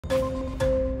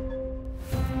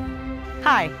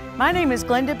Hi, my name is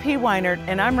Glenda P. Weinert,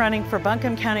 and I'm running for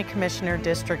Buncombe County Commissioner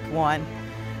District 1.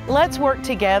 Let's work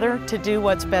together to do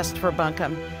what's best for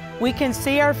Buncombe. We can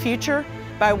see our future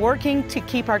by working to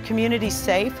keep our communities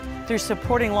safe through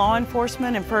supporting law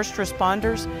enforcement and first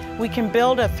responders. We can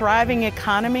build a thriving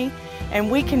economy, and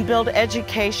we can build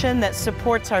education that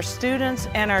supports our students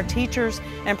and our teachers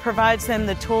and provides them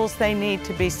the tools they need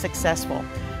to be successful.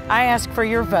 I ask for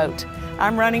your vote.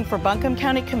 I'm running for Buncombe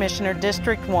County Commissioner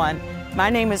District 1. My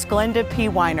name is Glenda P.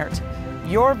 Weinert.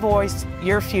 Your voice,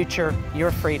 your future, your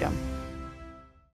freedom.